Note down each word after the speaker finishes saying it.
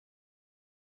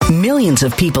Millions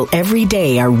of people every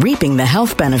day are reaping the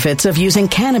health benefits of using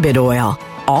cannabis oil,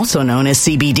 also known as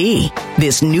CBD.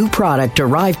 This new product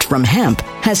derived from hemp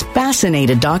has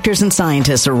fascinated doctors and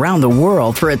scientists around the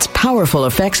world for its powerful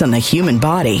effects on the human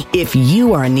body. If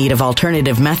you are in need of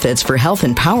alternative methods for health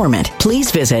empowerment, please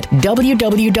visit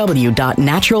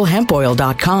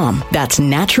www.naturalhempoil.com. That's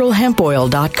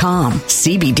naturalhempoil.com.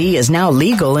 CBD is now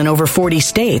legal in over 40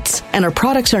 states, and our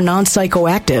products are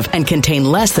non-psychoactive and contain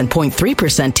less than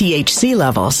 0.3% THC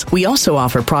levels. We also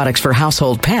offer products for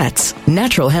household pets.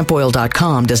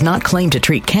 Naturalhempoil.com does not claim to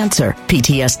treat cancer,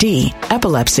 PTSD,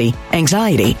 epilepsy,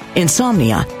 anxiety,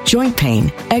 insomnia, joint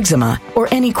pain, eczema, or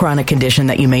any chronic condition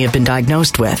that you may have been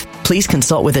diagnosed with. Please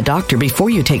consult with a doctor before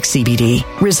you take CBD.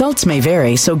 Results may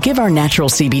vary, so give our natural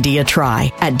CBD a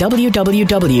try at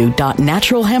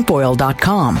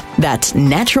www.naturalhempoil.com. That's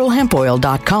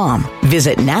naturalhempoil.com.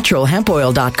 Visit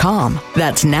naturalhempoil.com.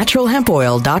 That's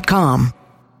naturalhempoil.com.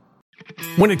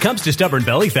 When it comes to stubborn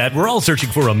belly fat, we're all searching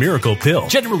for a miracle pill.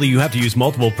 Generally, you have to use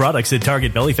multiple products that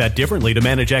target belly fat differently to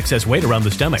manage excess weight around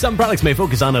the stomach. Some products may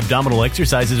focus on abdominal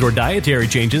exercises or dietary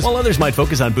changes, while others might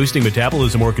focus on boosting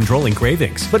metabolism or controlling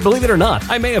cravings. But believe it or not,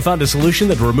 I may have found a solution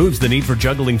that removes the need for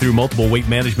juggling through multiple weight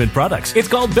management products. It's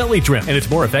called Belly Trim, and it's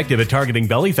more effective at targeting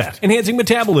belly fat, enhancing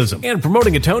metabolism, and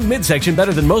promoting a toned midsection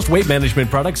better than most weight management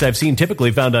products I've seen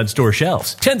typically found on store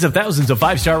shelves. Tens of thousands of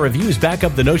 5-star reviews back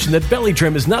up the notion that Belly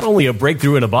Trim is not only a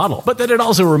breakthrough in a bottle, but that it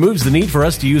also removes the need for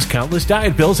us to use countless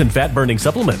diet pills and fat-burning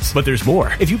supplements. But there's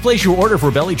more. If you place your order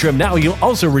for Belly Trim now, you'll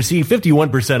also receive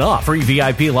 51% off, free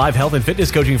VIP live health and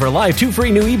fitness coaching for life, 2 free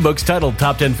new ebooks titled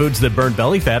Top 10 Foods That Burn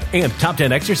Belly Fat and Top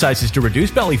 10 Exercises to Reduce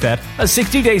Belly Fat, a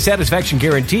 60-day satisfaction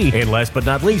guarantee, and last but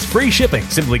not least, free shipping.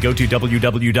 Simply go to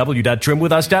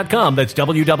www.trimwithus.com. That's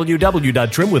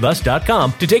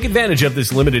www.trimwithus.com to take advantage of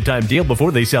this limited time deal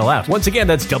before they sell out. Once again,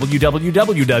 that's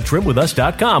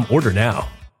www.trimwithus.com. Order now.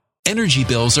 Energy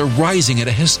bills are rising at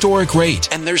a historic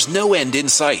rate, and there's no end in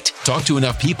sight. Talk to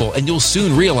enough people, and you'll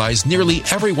soon realize nearly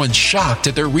everyone's shocked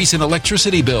at their recent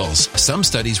electricity bills. Some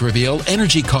studies reveal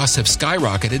energy costs have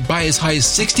skyrocketed by as high as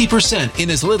 60%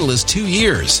 in as little as 2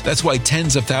 years. That's why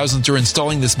tens of thousands are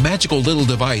installing this magical little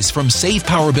device from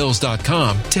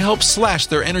SavePowerBills.com to help slash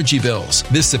their energy bills.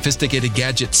 This sophisticated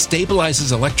gadget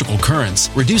stabilizes electrical currents,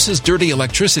 reduces dirty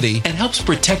electricity, and helps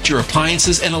protect your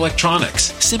appliances and electronics.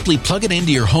 Simply plug it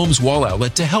into your home's wall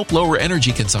outlet to help lower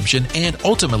energy consumption and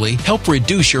ultimately help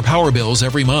reduce your power bills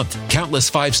every month.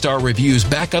 Countless 5-star reviews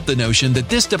back up the notion that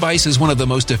this device is one of the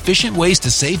most efficient ways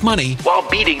to save money while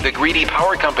beating the greedy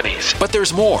power companies. But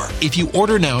there's more. If you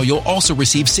order now, you'll also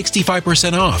receive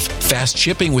 65% off, fast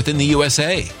shipping within the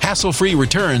USA, hassle-free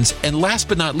returns, and last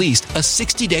but not least, a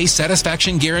 60-day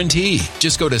satisfaction guarantee.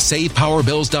 Just go to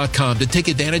SavePowerBills.com to take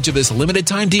advantage of this limited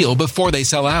time deal before they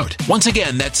sell out. Once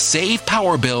again, that's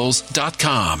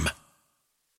SavePowerBills.com.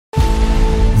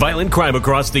 Violent crime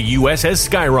across the U.S. has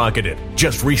skyrocketed.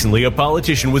 Just recently, a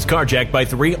politician was carjacked by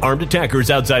 3 armed attackers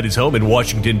outside his home in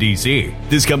Washington, D.C.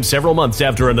 This comes several months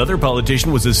after another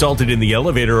politician was assaulted in the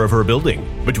elevator of her building.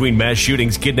 Between mass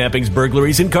shootings, kidnappings,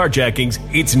 burglaries, and carjackings,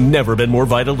 it's never been more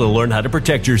vital to learn how to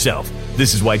protect yourself.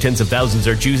 This is why tens of thousands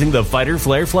are choosing the Fighter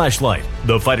Flare flashlight.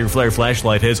 The Fighter Flare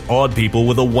flashlight has awed people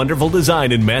with a wonderful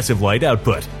design and massive light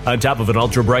output. On top of an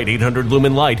ultra-bright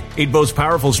 800-lumen light, it boasts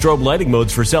powerful strobe lighting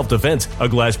modes for self-defense, a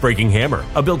glass-breaking hammer,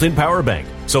 a built-in power bank,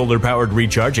 solar-powered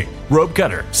recharging, rope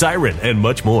cutter, siren, and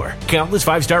much more. Countless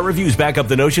 5-star reviews back up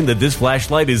the notion that this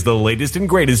flashlight is the latest and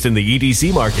greatest in the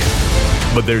EDC market.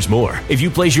 But there's more. If you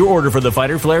place your order for the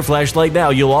Fighter Flare flashlight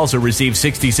now, you'll also receive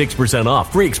 66%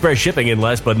 off, free express shipping, and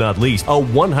last but not least, a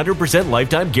 100%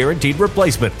 lifetime guaranteed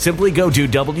replacement. Simply go to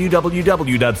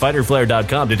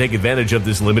www.fighterflare.com to take advantage of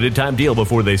this limited time deal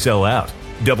before they sell out.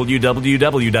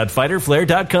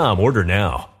 www.fighterflare.com. Order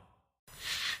now.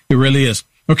 It really is.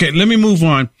 Okay, let me move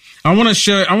on. I want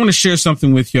to share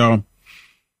something with y'all.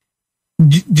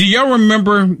 Do y'all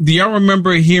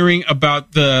remember hearing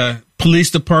about the police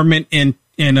department in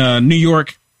New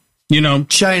York? You know,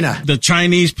 China, the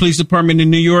Chinese police department in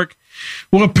New York.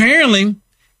 Well, apparently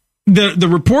the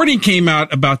reporting came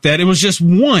out about that. It was just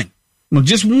one. Well,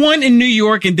 just one in New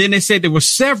York, and then they said there were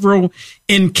several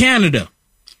in Canada.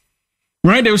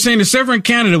 Right? They were saying there's several in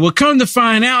Canada. Well, come to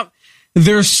find out,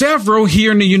 there are several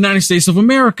here in the United States of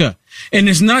America. And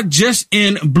it's not just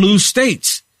in blue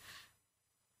states.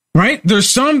 Right? There's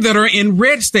some that are in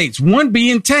red states, one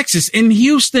being Texas, in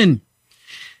Houston.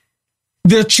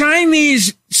 The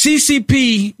Chinese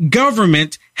CCP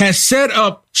government has set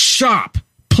up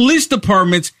police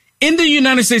departments in the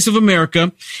United States of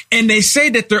America, and they say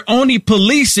that they're only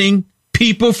policing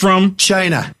people from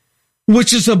China.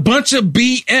 which is a bunch of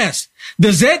BS.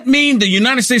 Does that mean the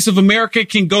United States of America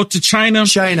can go to China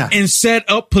and set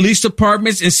up police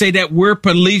departments and say that we're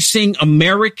policing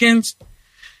Americans?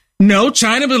 No,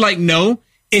 China was like, no.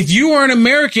 If you are an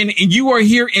American and you are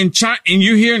here in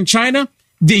China,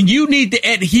 then you need to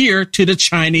adhere to the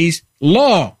Chinese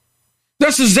law.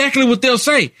 That's exactly what they'll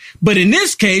say. But in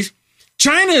this case,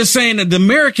 China is saying that the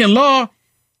American law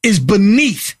is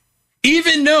beneath,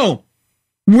 even though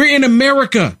we're in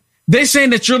America. They're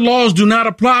saying that your laws do not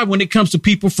apply when it comes to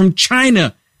people from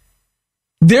China.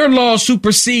 Their laws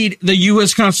supersede the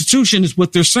U.S. Constitution is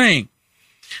what they're saying.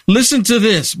 Listen to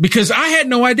this, because I had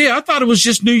no idea. I thought it was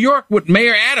just New York with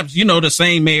Mayor Adams, the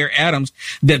same Mayor Adams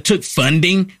that took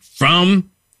funding from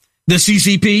the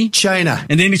CCP. China.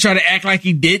 And then he tried to act like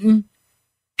he didn't.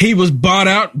 He was bought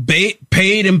out,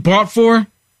 paid and bought for.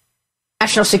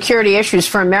 National security issues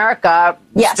for America,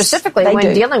 specifically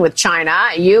when dealing with China.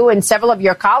 You and several of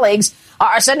your colleagues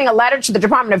are sending a letter to the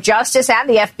Department of Justice and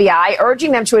the FBI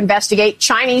urging them to investigate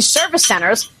Chinese service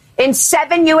centers in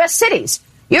 7 U.S. cities.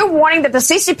 You're warning that the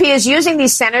CCP is using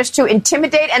these centers to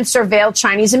intimidate and surveil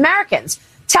Chinese Americans.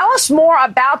 Tell us more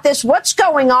about this. What's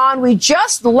going on? We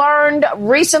just learned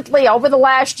recently over the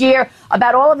last year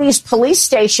about all of these police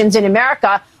stations in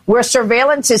America where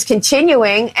surveillance is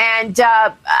continuing, and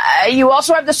you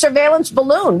also have the surveillance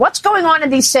balloon. What's going on in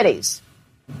these cities?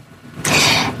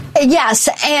 Yes,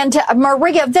 and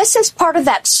Maria, this is part of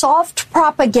that soft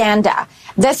propaganda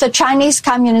that the Chinese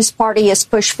Communist Party has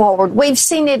pushed forward. We've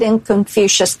seen it in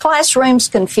Confucius classrooms,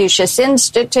 Confucius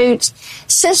institutes,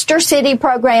 sister city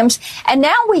programs, and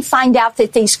now we find out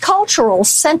that these cultural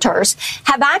centers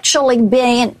have actually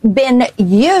been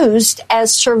used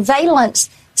as surveillance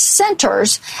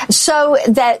centers so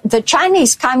that the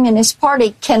Chinese Communist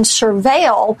Party can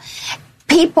surveil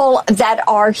people that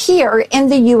are here in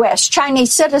the U.S.,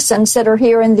 Chinese citizens that are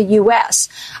here in the U.S.,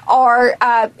 or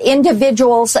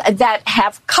individuals that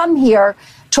have come here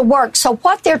to work. So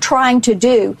what they're trying to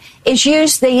do is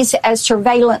use these as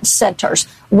surveillance centers.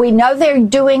 We know they're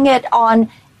doing it on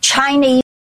Chinese.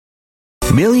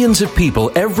 Millions of people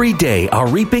every day are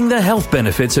reaping the health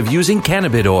benefits of using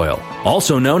cannabis oil,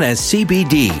 also known as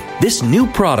CBD. This new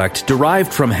product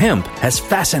derived from hemp has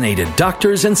fascinated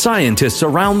doctors and scientists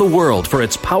around the world for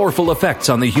its powerful effects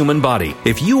on the human body.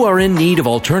 If you are in need of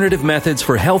alternative methods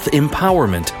for health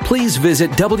empowerment, please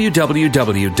visit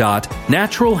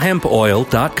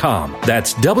www.naturalhempoil.com.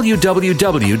 That's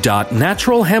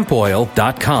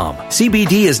www.naturalhempoil.com.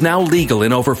 CBD is now legal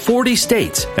in over 40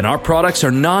 states, and our products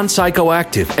are non-psychoactive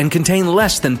and contain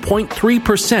less than 0.3%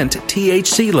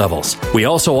 THC levels. We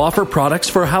also offer products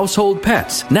for household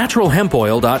pets.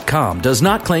 NaturalHempOil.com does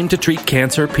not claim to treat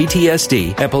cancer,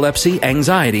 PTSD, epilepsy,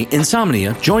 anxiety,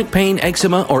 insomnia, joint pain,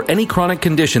 eczema, or any chronic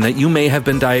condition that you may have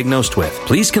been diagnosed with.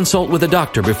 Please consult with a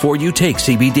doctor before you take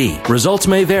CBD. Results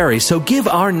may vary, so give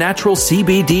our natural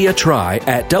CBD a try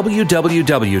at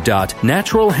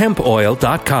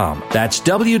www.naturalhempoil.com. That's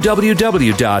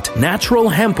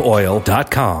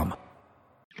www.naturalhempoil.com.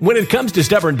 When it comes to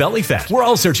stubborn belly fat, we're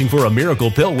all searching for a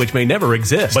miracle pill which may never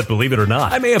exist. But believe it or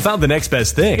not, I may have found the next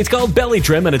best thing. It's called Belly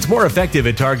Trim, and it's more effective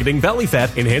at targeting belly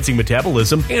fat, enhancing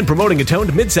metabolism, and promoting a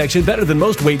toned midsection better than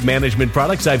most weight management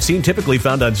products I've seen typically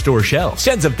found on store shelves.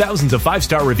 Tens of thousands of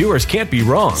 5-star reviewers can't be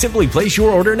wrong. Simply place your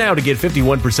order now to get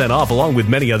 51% off along with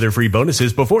many other free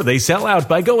bonuses before they sell out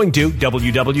by going to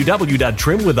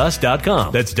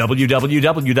www.trimwithus.com. That's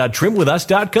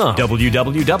www.trimwithus.com.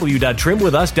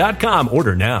 www.trimwithus.com.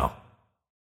 Order now.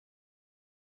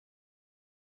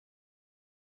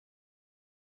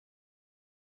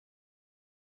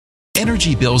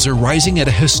 Energy bills are rising at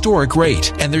a historic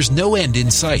rate, and there's no end in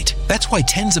sight. That's why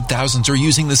tens of thousands are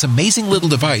using this amazing little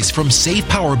device from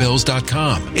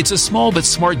SavePowerBills.com. It's a small but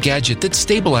smart gadget that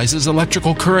stabilizes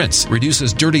electrical currents,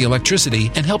 reduces dirty electricity,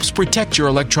 and helps protect your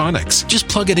electronics. Just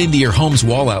plug it into your home's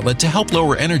wall outlet to help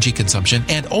lower energy consumption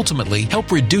and ultimately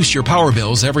help reduce your power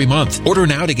bills every month. Order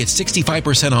now to get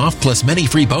 65% off plus many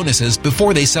free bonuses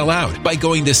before they sell out by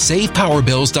going to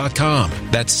SavePowerBills.com.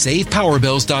 That's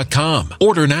SavePowerBills.com.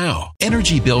 Order now.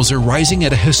 Energy bills are rising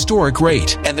at a historic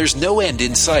rate, and there's no end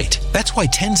in sight. That's why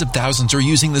tens of thousands are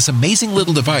using this amazing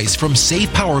little device from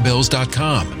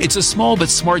SavePowerBills.com. It's a small but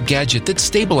smart gadget that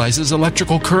stabilizes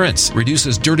electrical currents,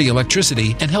 reduces dirty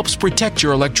electricity, and helps protect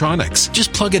your electronics.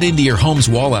 Just plug it into your home's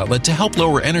wall outlet to help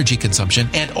lower energy consumption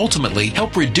and ultimately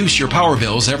help reduce your power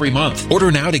bills every month.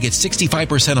 Order now to get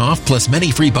 65% off plus many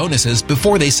free bonuses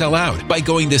before they sell out by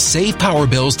going to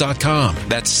SavePowerBills.com.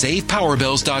 That's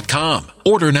SavePowerBills.com.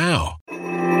 Order now.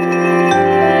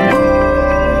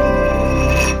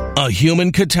 A A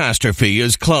human catastrophe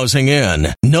is closing in.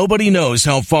 Nobody knows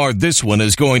how far this one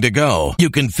is going to go. You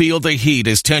can feel the heat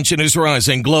as tension is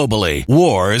rising globally.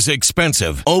 War is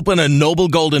expensive. Open a Noble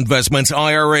Gold Investments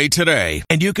IRA today,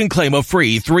 and you can claim a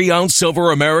free 3-ounce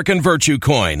silver American Virtue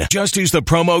coin. Just use the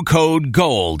promo code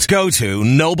GOLD. Go to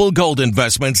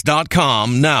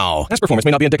noblegoldinvestments.com now. Past performance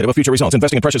may not be indicative of future results.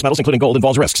 Investing in precious metals, including gold,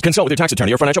 involves risks. Consult with your tax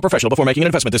attorney or financial professional before making an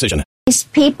investment decision. These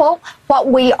people, what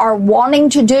we are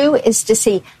wanting to do is to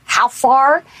see how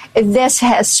far this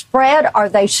has spread. Are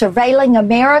they surveilling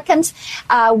Americans?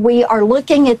 We are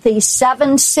looking at these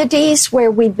 7 cities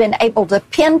where we've been able to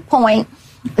pinpoint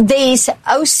these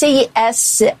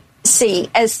OCSC,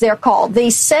 as they're called,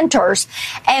 these centers,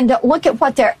 and look at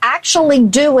what they're actually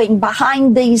doing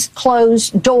behind these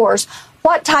closed doors.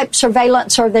 What type of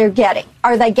surveillance are they getting?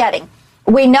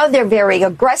 We know they're very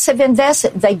aggressive in this.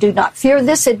 They do not fear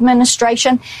this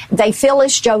administration. They feel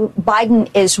as Joe Biden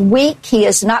is weak. He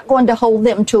is not going to hold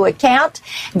them to account,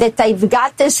 that they've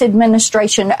got this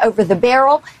administration over the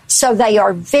barrel. So they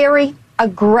are very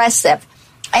aggressive.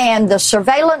 And the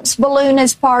surveillance balloon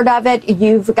is part of it.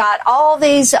 You've got all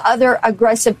these other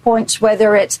aggressive points,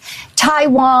 whether it's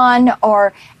Taiwan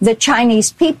or the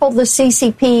Chinese people the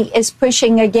CCP is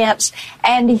pushing against.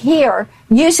 And here,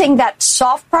 using that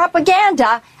soft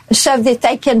propaganda so that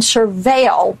they can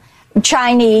surveil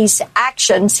Chinese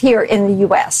actions here in the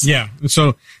U.S. Yeah.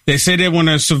 So they say they want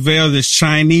to surveil this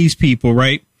Chinese people,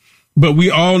 right? But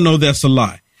we all know that's a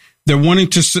lie. They're wanting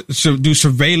to do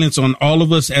surveillance on all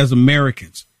of us as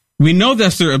Americans. We know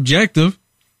that's their objective.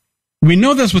 We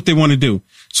know that's what they want to do.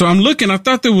 So I'm looking. I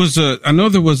thought there was I know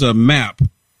there was a map.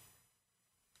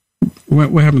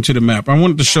 What happened to the map? I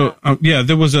wanted to show.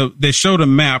 They showed a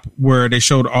map where they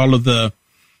showed all of the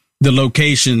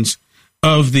locations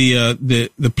of the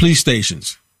police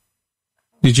stations.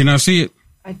 Did you not see it?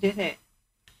 I didn't.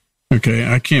 Okay,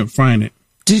 I can't find it.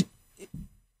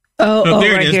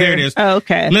 There it is. here. There it is. Oh,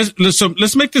 okay.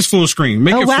 Let's make this full screen.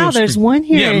 Make it wow, full there's screen. one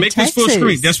here. Yeah, in make Texas. this full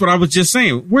screen. That's what I was just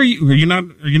saying. Where are you not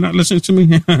listening to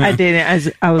me? I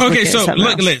didn't. I was okay. So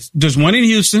look, there's one in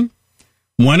Houston,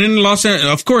 one in Los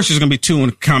Angeles. Of course, there's going to be 2 in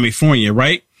California,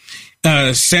 right?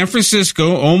 San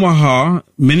Francisco, Omaha,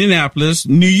 Minneapolis,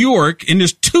 New York, and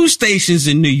there's 2 stations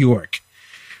in New York.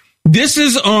 This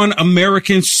is on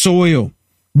American soil.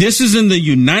 This is in the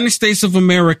United States of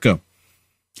America.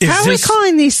 How are we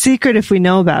calling these secret if we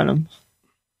know about them?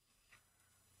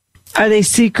 Are they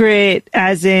secret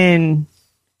as in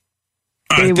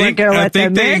they weren't going to let the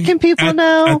American people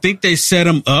know? I think they set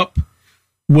them up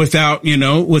without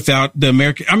the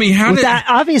American. I mean,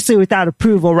 obviously without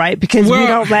approval, right? Because we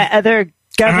don't let other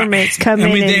governments come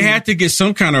in. I mean, they had to get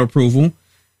some kind of approval.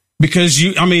 Because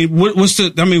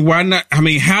why not? I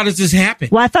mean, how does this happen?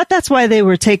 Well, I thought that's why they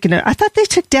were taking it. I thought they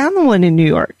took down the one in New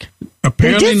York.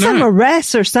 Apparently they did some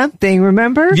arrests or something,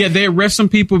 remember? Yeah, they arrested some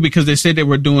people because they said they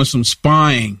were doing some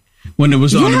spying when it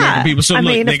was on American people. So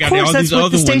they got all these other ones. That's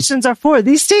what the stations are for.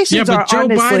 These stations are Joe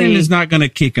Biden is not going to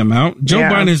kick them out. Joe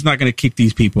Biden is not going to kick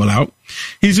these people out.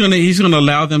 He's going to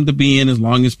allow them to be in as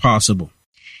long as possible.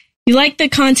 You like the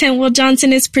content Will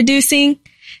Johnson is producing?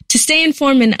 To stay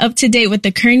informed and up to date with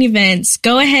the current events,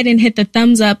 go ahead and hit the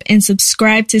thumbs up and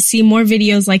subscribe to see more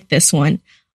videos like this one.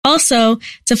 Also,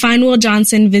 to find Will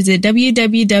Johnson, visit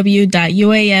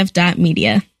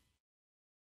www.uaf.media.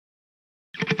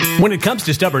 When it comes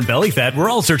to stubborn belly fat, we're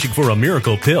all searching for a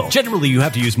miracle pill. Generally, you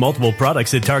have to use multiple products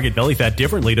that target belly fat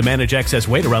differently to manage excess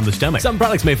weight around the stomach. Some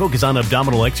products may focus on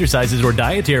abdominal exercises or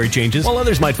dietary changes, while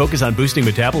others might focus on boosting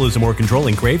metabolism or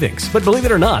controlling cravings. But believe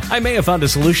it or not, I may have found a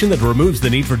solution that removes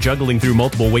the need for juggling through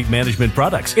multiple weight management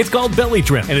products. It's called Belly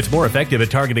Trim, and it's more effective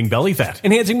at targeting belly fat,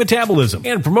 enhancing metabolism,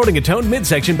 and promoting a toned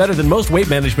midsection better than most weight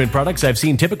management products I've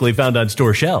seen typically found on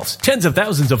store shelves. Tens of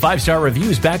thousands of 5-star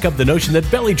reviews back up the notion that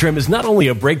Belly Trim is not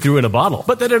only a breakthrough in a bottle,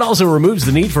 but that it also removes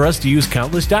the need for us to use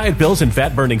countless diet pills and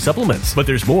fat-burning supplements. But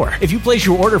there's more. If you place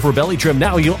your order for Belly Trim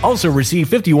now, you'll also receive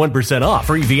 51% off,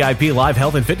 free VIP live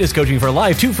health and fitness coaching for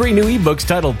life, 2 free new ebooks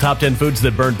titled Top 10 Foods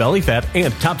That Burn Belly Fat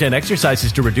and Top 10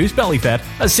 Exercises to Reduce Belly Fat,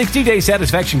 a 60-day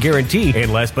satisfaction guarantee,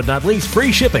 and last but not least,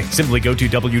 free shipping. Simply go to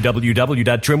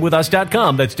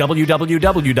www.trimwithus.com. That's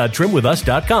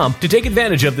www.trimwithus.com to take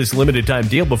advantage of this limited time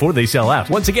deal before they sell out.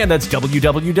 Once again, that's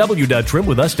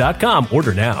www.trimwithus.com.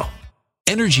 Order now.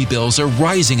 Energy bills are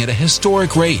rising at a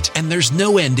historic rate, and there's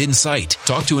no end in sight.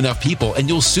 Talk to enough people and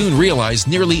you'll soon realize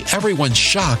nearly everyone's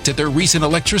shocked at their recent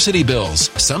electricity bills.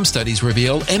 Some studies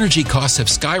reveal energy costs have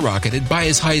skyrocketed by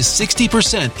as high as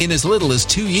 60% in as little as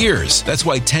 2 years. That's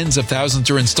why tens of thousands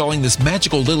are installing this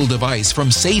magical little device from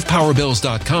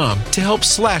SavePowerBills.com to help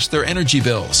slash their energy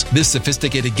bills. This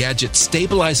sophisticated gadget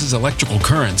stabilizes electrical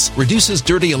currents, reduces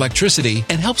dirty electricity,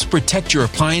 and helps protect your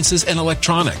appliances and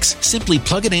electronics. Simply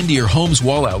plug it into your home's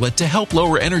wall outlet to help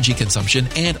lower energy consumption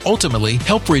and ultimately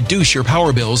help reduce your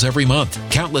power bills every month.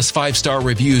 Countless 5-star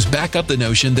reviews back up the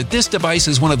notion that this device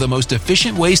is one of the most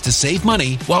efficient ways to save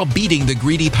money while beating the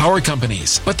greedy power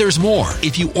companies. But there's more.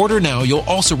 If you order now, you'll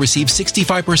also receive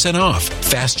 65% off,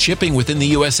 fast shipping within the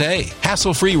USA,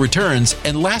 hassle-free returns,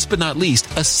 and last but not least,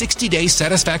 a 60-day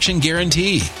satisfaction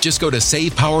guarantee. Just go to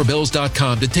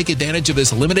SavePowerBills.com to take advantage of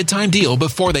this limited time deal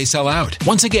before they sell out.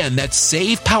 Once again, that's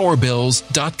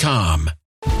SavePowerBills.com.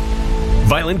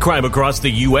 Violent crime across the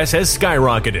U.S. has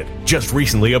skyrocketed. Just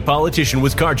recently, a politician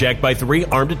was carjacked by 3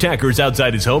 armed attackers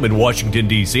outside his home in Washington,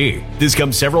 D.C. This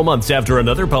comes several months after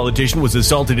another politician was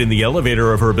assaulted in the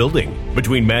elevator of her building.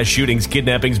 Between mass shootings,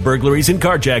 kidnappings, burglaries, and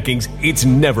carjackings, it's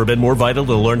never been more vital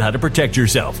to learn how to protect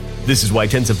yourself. This is why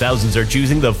tens of thousands are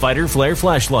choosing the Fighter Flare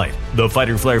flashlight. The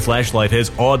Fighter Flare flashlight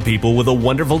has awed people with a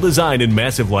wonderful design and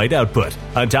massive light output.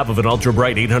 On top of an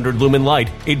ultra-bright 800-lumen light,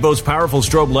 it boasts powerful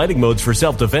strobe lighting modes for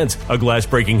self-defense, a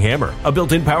glass-breaking hammer, a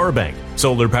built-in power bank,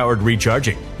 solar-powered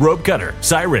recharging, rope cutter,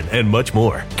 siren, and much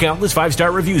more. Countless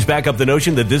 5-star reviews back up the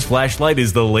notion that this flashlight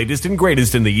is the latest and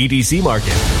greatest in the EDC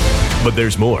market. But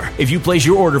there's more. If you place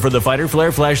your order for the Fighter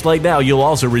Flare flashlight now, you'll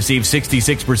also receive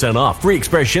 66% off, free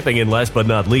express shipping, and last but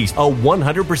not least, a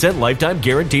 100% lifetime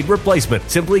guaranteed replacement.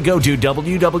 Simply go to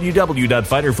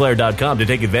www.fighterflare.com to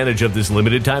take advantage of this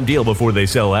limited time deal before they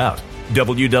sell out.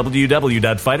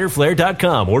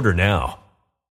 www.fighterflare.com. Order now.